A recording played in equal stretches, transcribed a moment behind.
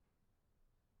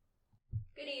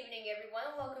Good evening,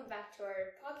 everyone. Welcome back to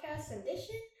our podcast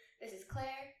edition. This is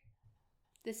Claire.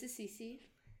 This is Cece.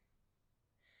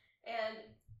 And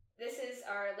this is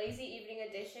our lazy evening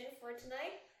edition for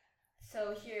tonight.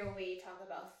 So here we talk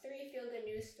about 3 feel-good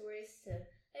news stories to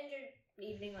end your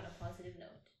evening on a positive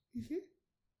note.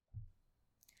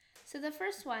 So the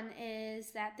first one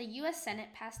is that the U.S.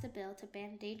 Senate passed a bill to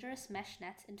ban dangerous mesh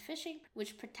nets in fishing,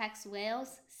 which protects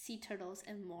whales, sea turtles,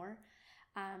 and more.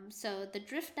 So the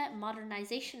Drift Net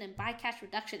Modernization and Bycatch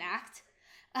Reduction Act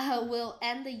will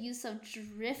end the use of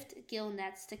drift gill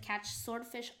nets to catch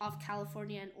swordfish off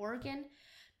California and Oregon.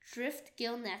 Drift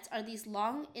gill nets are these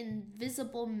long,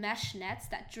 invisible mesh nets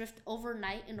that drift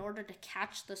overnight in order to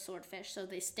catch the swordfish, so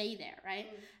they stay there, right?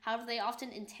 However, they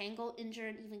often entangle, injure,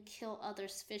 and even kill other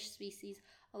fish species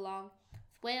along with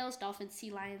whales, dolphins,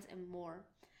 sea lions, and more.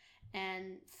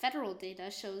 And federal data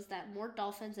shows that more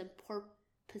dolphins and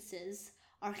porpoises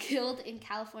are killed in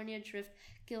California drift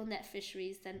gill net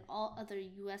fisheries than all other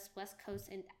U.S. West Coast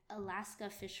and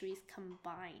Alaska fisheries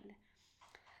combined.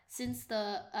 Since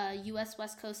the U.S.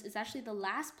 West Coast is actually the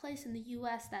last place in the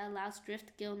U.S. that allows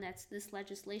drift gill nets, this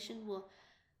legislation will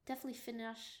definitely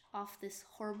finish off this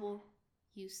horrible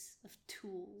use of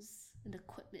tools and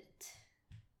equipment.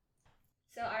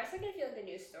 So our second feel-good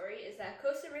news story is that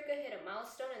Costa Rica hit a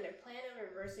milestone in their plan of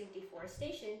reversing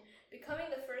deforestation,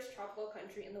 becoming the first tropical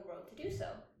country in the world to do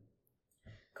so.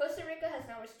 Costa Rica has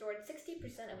now restored 60%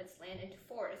 of its land into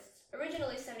forests.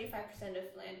 Originally, 75%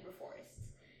 of land were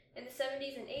forests. In the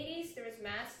 70s and 80s, there was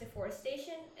mass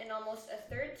deforestation, and almost a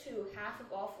third to half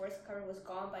of all forest cover was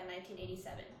gone by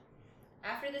 1987.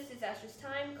 After this disastrous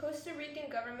time, Costa Rican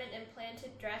government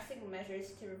implemented drastic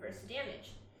measures to reverse the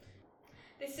damage.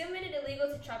 They soon made it illegal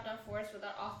to chop down forests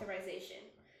without authorization,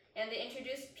 and they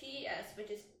introduced PES, which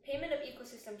is Payment of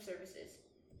Ecosystem Services.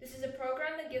 This is a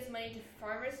program that gives money to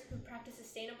farmers who practice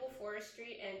sustainable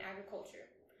forestry and agriculture.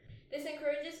 This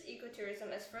encourages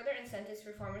ecotourism as further incentives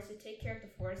for farmers to take care of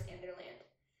the forest and their land.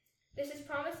 This is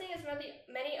promising as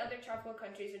many other tropical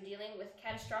countries are dealing with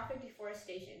catastrophic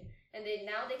deforestation, and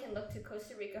now they can look to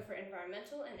Costa Rica for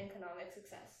environmental and economic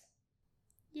success.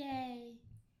 Yay!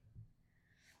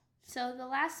 So the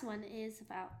last one is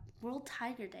about World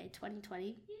Tiger Day 2020.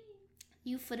 Yay.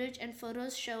 New footage and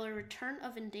photos show a return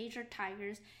of endangered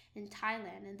tigers in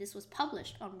Thailand, and this was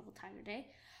published on World Tiger Day.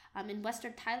 In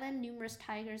Western Thailand, numerous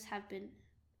tigers have been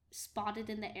spotted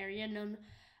in the area known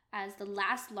as the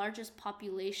last largest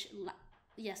population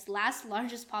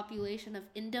of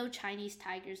Indo-Chinese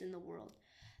tigers in the world.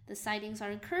 The sightings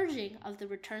are encouraging of the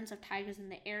returns of tigers in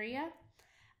the area.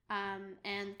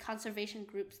 And conservation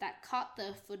groups that caught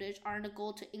the footage are on a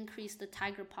goal to increase the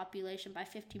tiger population by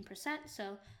 15%.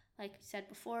 So, like we said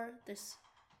before, this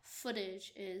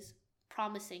footage is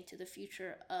promising to the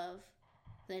future of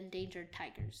the endangered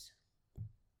tigers.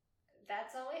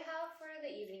 That's all we have for the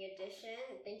evening edition.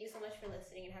 Thank you so much for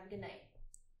listening and have a good night.